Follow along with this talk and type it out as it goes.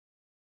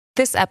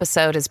This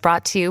episode is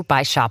brought to you by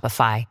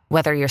Shopify.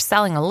 Whether you're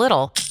selling a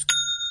little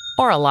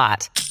or a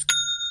lot,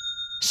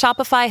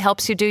 Shopify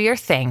helps you do your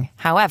thing,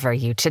 however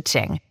you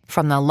cha-ching.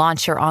 From the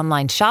launch your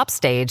online shop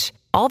stage,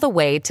 all the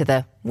way to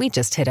the we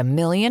just hit 1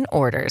 million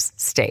orders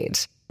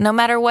stage. No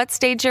matter what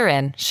stage you're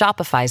in,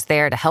 Shopify's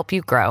there to help you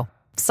grow.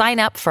 Sign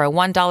up for a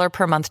 $1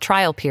 per month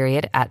trial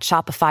period at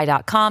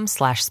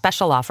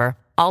shopify.com/special offer,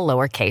 all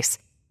lowercase.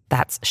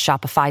 That's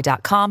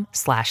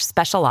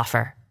shopify.com/special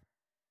offer.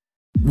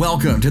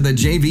 Welcome to the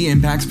JV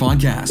Impacts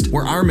Podcast,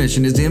 where our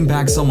mission is to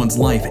impact someone's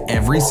life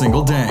every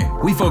single day.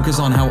 We focus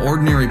on how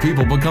ordinary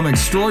people become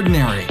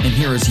extraordinary. And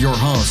here is your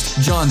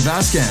host, John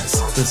Vasquez,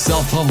 the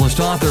self-published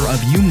author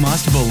of You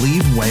Must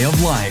Believe Way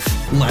of Life.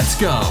 Let's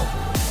go.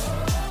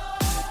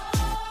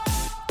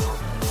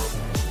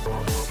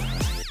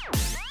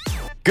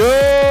 Good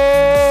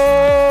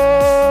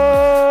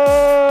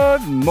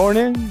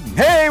morning.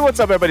 Hey, what's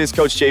up, everybody? It's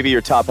Coach JV,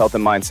 your top health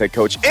and mindset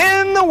coach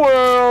in the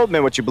world.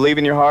 Man, what you believe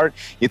in your heart,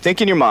 you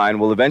think in your mind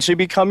will eventually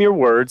become your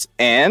words,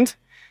 and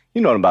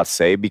you know what I'm about to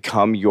say,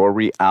 become your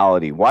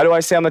reality. Why do I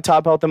say I'm the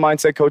top health and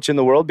mindset coach in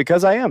the world?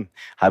 Because I am.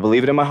 I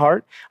believe it in my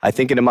heart, I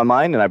think it in my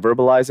mind, and I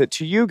verbalize it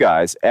to you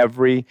guys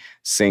every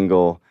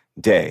single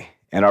day.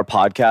 And our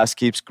podcast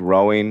keeps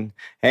growing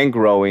and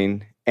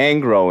growing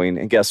and growing.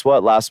 And guess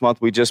what? Last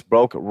month, we just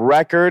broke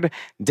record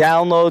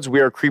downloads.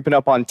 We are creeping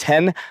up on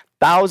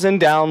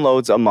 10,000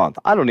 downloads a month.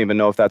 I don't even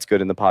know if that's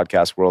good in the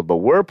podcast world, but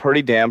we're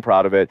pretty damn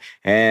proud of it.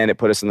 And it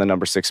put us in the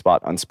number 6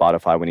 spot on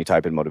Spotify when you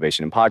type in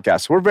motivation and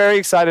podcast. We're very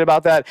excited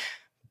about that,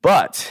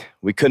 but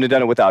we couldn't have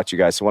done it without you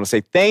guys. So I want to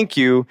say thank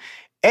you.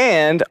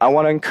 And I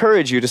want to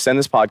encourage you to send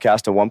this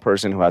podcast to one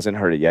person who hasn't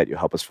heard it yet. You'll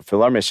help us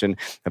fulfill our mission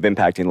of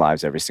impacting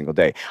lives every single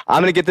day.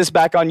 I'm going to get this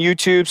back on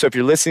YouTube. So if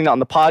you're listening on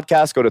the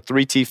podcast, go to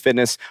 3T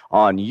Fitness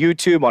on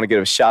YouTube. I want to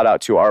give a shout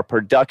out to our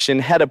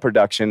head of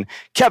production,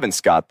 Kevin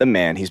Scott, the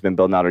man. He's been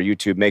building out our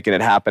YouTube, making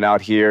it happen out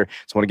here.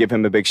 So I want to give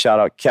him a big shout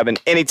out. Kevin,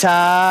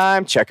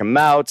 anytime. Check him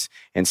out.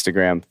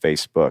 Instagram,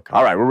 Facebook.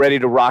 All right, we're ready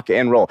to rock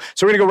and roll.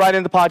 So we're going to go right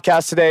into the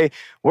podcast today.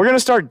 We're going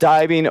to start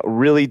diving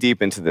really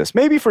deep into this,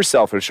 maybe for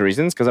selfish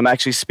reasons, because I'm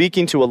actually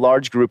speaking to a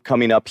large group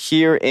coming up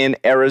here in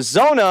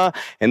Arizona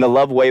in the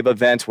Love Wave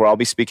event, where I'll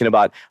be speaking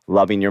about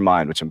loving your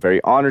mind, which I'm very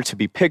honored to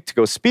be picked to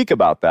go speak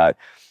about that.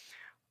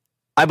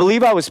 I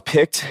believe I was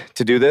picked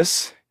to do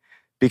this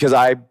because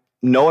I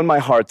know in my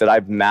heart that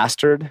I've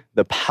mastered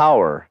the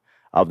power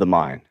of the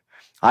mind.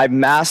 I've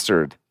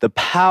mastered the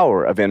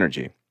power of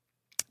energy.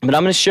 But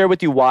I'm going to share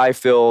with you why I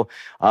feel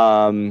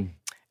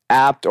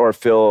apt or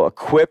feel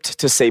equipped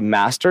to say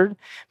mastered.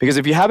 Because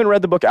if you haven't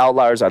read the book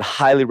Outliers, I'd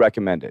highly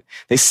recommend it.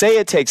 They say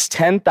it takes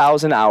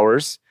 10,000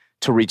 hours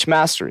to reach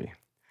mastery.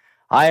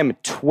 I am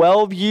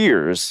 12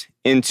 years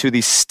into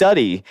the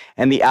study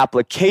and the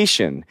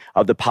application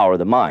of the power of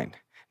the mind.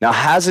 Now,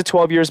 has the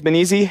 12 years been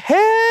easy?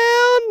 Hell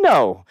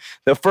no.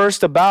 The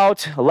first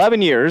about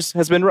 11 years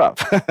has been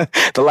rough.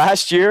 The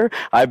last year,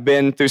 I've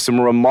been through some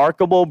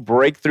remarkable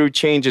breakthrough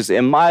changes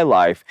in my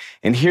life.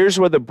 And here's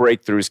where the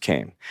breakthroughs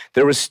came.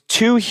 There was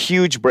 2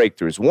 huge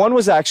breakthroughs. One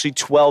was actually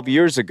 12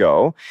 years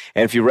ago.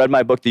 And if you read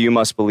my book, The You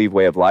Must Believe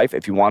Way of Life,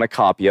 if you want a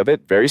copy of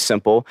it, very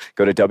simple,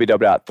 go to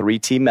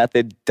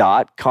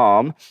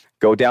www.3tmethod.com.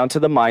 Go down to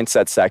the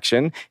mindset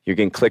section. You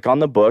can click on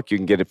the book. You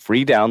can get a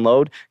free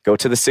download. Go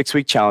to the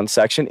 6-week challenge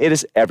section. It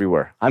is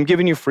everywhere. I'm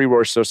giving you free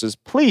resources.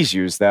 Please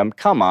use them.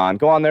 Come on.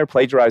 Go on there,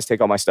 plagiarize, take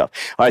all my stuff.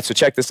 All right, so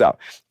check this out.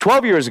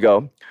 12 years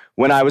ago,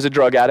 when I was a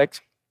drug addict,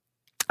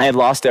 I had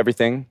lost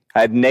everything. I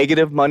had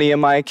negative money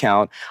in my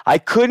account. I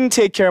couldn't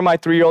take care of my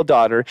 3-year-old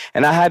daughter,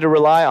 and I had to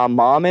rely on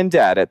mom and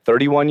dad at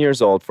 31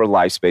 years old for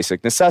life's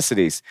basic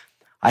necessities.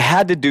 I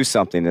had to do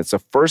something. That's the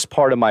first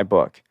part of my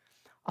book.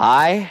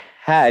 I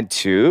had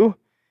to,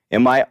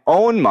 in my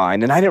own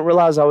mind, and I didn't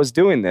realize I was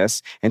doing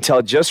this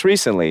until just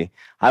recently,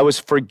 I was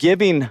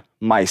forgiving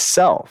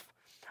myself.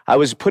 I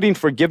was putting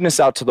forgiveness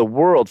out to the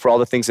world for all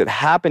the things that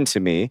happened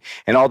to me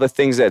and all the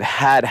things that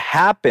had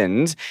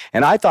happened,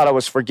 and I thought I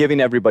was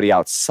forgiving everybody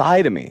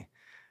outside of me.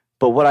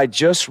 But what I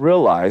just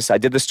realized, I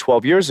did this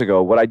 12 years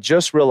ago, what I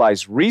just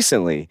realized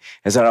recently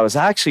is that I was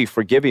actually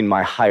forgiving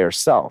my higher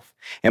self.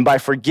 And by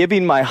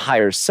forgiving my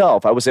higher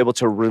self, I was able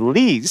to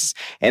release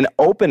and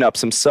open up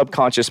some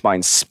subconscious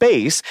mind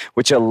space,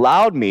 which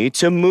allowed me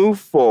to move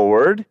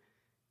forward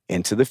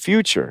into the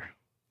future.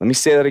 Let me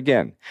say that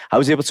again. I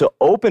was able to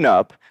open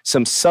up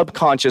some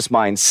subconscious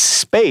mind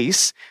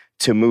space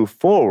to move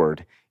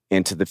forward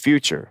into the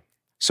future.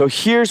 So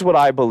here's what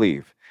I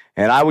believe.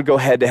 And I would go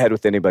head to head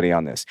with anybody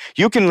on this.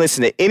 You can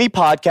listen to any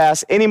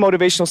podcast, any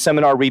motivational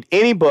seminar, read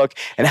any book,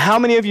 and how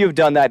many of you have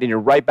done that and you're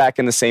right back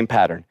in the same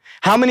pattern?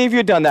 How many of you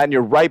have done that and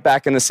you're right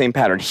back in the same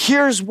pattern?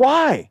 Here's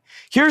why.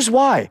 Here's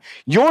why.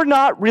 You're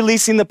not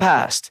releasing the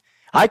past.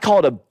 I call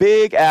it a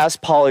big-ass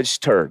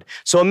polished turd.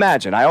 So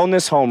imagine, I own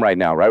this home right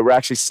now, right? We're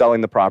actually selling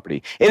the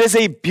property. It is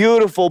a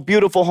beautiful,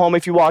 beautiful home.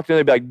 If you walked in,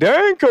 they'd be like,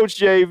 dang, Coach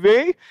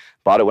JV.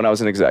 Bought it when I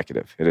was an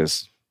executive. It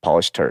is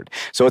polished turd.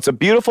 So it's a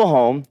beautiful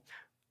home.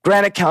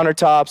 Granite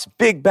countertops,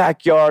 big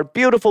backyard,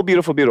 beautiful,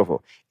 beautiful,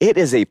 beautiful. It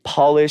is a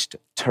polished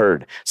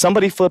turd.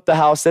 Somebody flipped the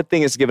house. That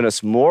thing has given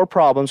us more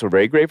problems. We're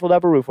very grateful to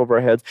have a roof over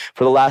our heads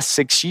for the last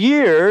 6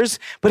 years,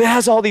 but it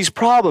has all these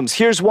problems.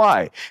 Here's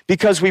why.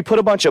 Because we put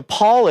a bunch of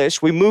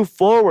polish, we move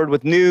forward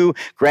with new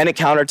granite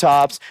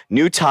countertops,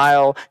 new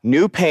tile,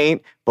 new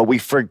paint, but we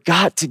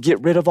forgot to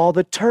get rid of all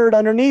the turd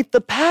underneath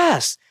the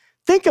past.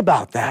 Think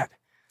about that.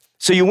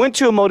 So you went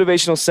to a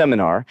motivational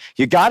seminar,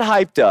 you got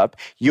hyped up,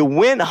 you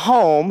went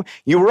home,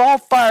 you were all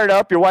fired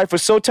up, your wife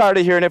was so tired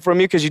of hearing it from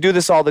you because you do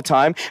this all the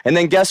time, and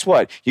then guess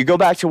what? You go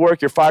back to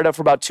work, you're fired up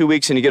for about 2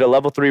 weeks, and you get a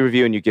level 3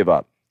 review and you give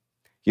up.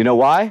 You know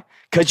why?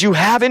 Because you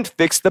haven't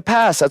fixed the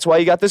past. That's why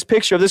you got this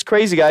picture of this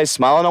crazy guy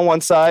smiling on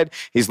one side,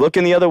 he's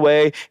looking the other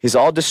way, he's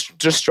all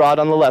distraught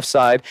on the left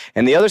side,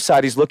 and the other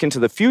side, he's looking to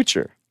the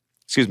future.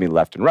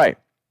 Left and right.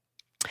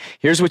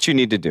 Here's what you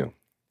need to do.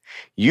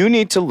 You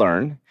need to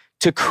learn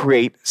to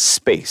create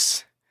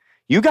space.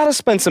 You got to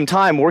spend some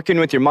time working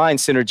with your mind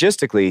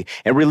synergistically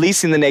and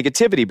releasing the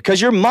negativity because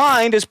your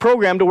mind is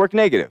programmed to work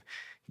negative.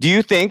 Do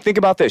you think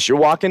about this, you're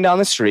walking down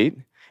the street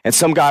and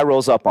some guy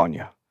rolls up on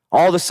you.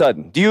 All of a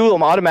sudden, do you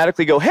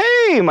automatically go,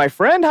 hey, my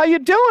friend, how you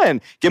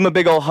doing? Give him a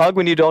big old hug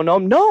when you don't know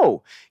him?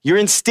 No, you're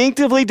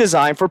instinctively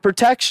designed for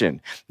protection.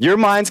 Your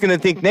mind's going to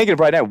think negative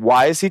right now.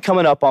 Why is he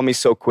coming up on me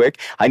so quick?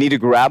 I need to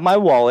grab my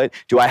wallet.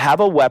 Do I have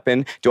a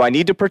weapon? Do I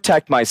need to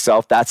protect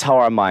myself? That's how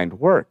our mind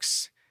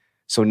works.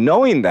 So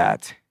knowing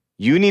that,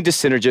 you need to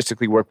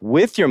synergistically work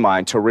with your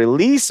mind to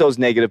release those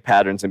negative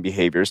patterns and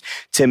behaviors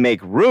to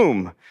make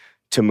room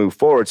to move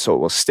forward so it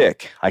will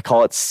stick. I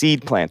call it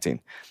seed planting.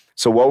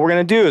 So what we're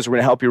going to do is we're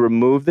going to help you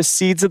remove the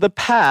seeds of the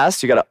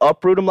past. You got to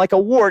uproot them like a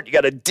wart. You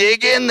got to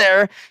dig in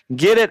there,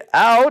 get it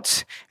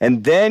out,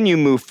 and then you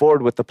move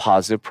forward with the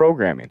positive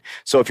programming.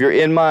 So if you're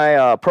in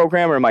my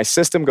program or my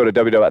system, go to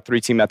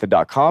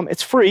www.3tmethod.com.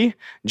 It's free.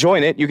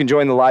 Join it. You can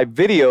join the live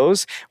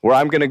videos where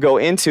I'm going to go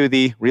into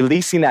the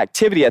releasing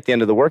activity at the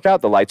end of the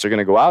workout. The lights are going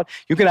to go out.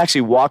 You can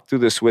actually walk through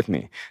this with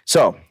me.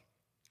 So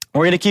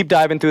we're going to keep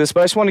diving through this,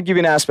 but I just want to give you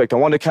an aspect. I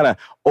want to kind of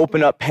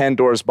open up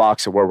Pandora's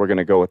box of where we're going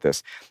to go with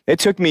this. It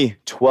took me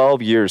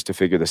 12 years to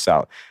figure this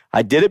out.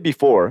 I did it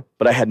before,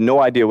 but I had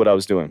no idea what I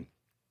was doing.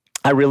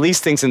 I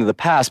released things into the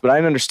past, but I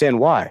didn't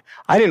understand why.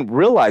 I didn't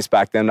realize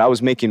back then I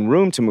was making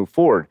room to move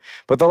forward.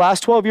 But the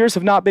last 12 years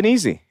have not been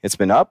easy. It's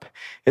been up,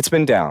 it's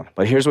been down.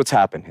 But here's what's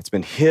happened. It's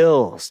been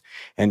hills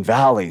and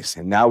valleys,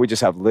 and now we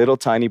just have little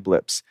tiny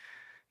blips.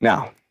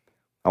 Now,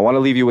 I want to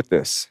leave you with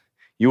this.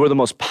 You are the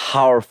most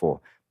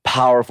powerful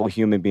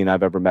human being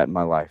I've ever met in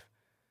my life.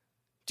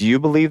 Do you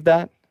believe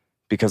that?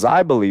 Because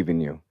I believe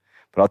in you.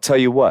 But I'll tell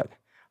you what,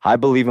 I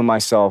believe in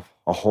myself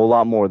a whole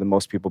lot more than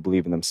most people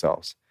believe in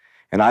themselves.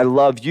 And I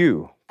love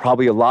you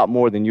probably a lot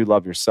more than you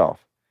love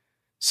yourself.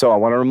 So I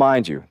want to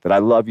remind you that I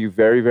love you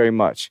very, very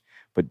much.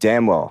 But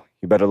damn well,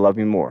 you better love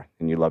me more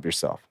than you love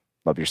yourself.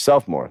 Love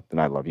yourself more than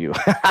I love you.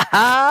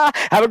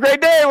 Have a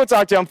great day. We'll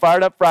talk to you on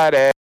Fired Up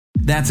Friday.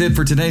 That's it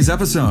for today's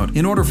episode.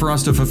 In order for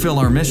us to fulfill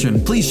our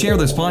mission, please share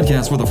this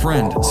podcast with a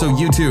friend so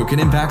you too can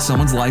impact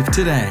someone's life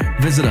today.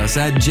 Visit us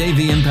at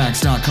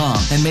jvimpacts.com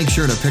and make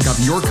sure to pick up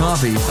your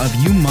copy of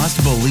You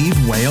Must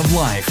Believe Way of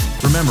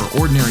Life. Remember,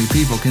 ordinary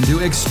people can do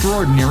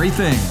extraordinary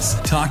things.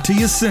 Talk to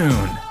you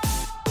soon.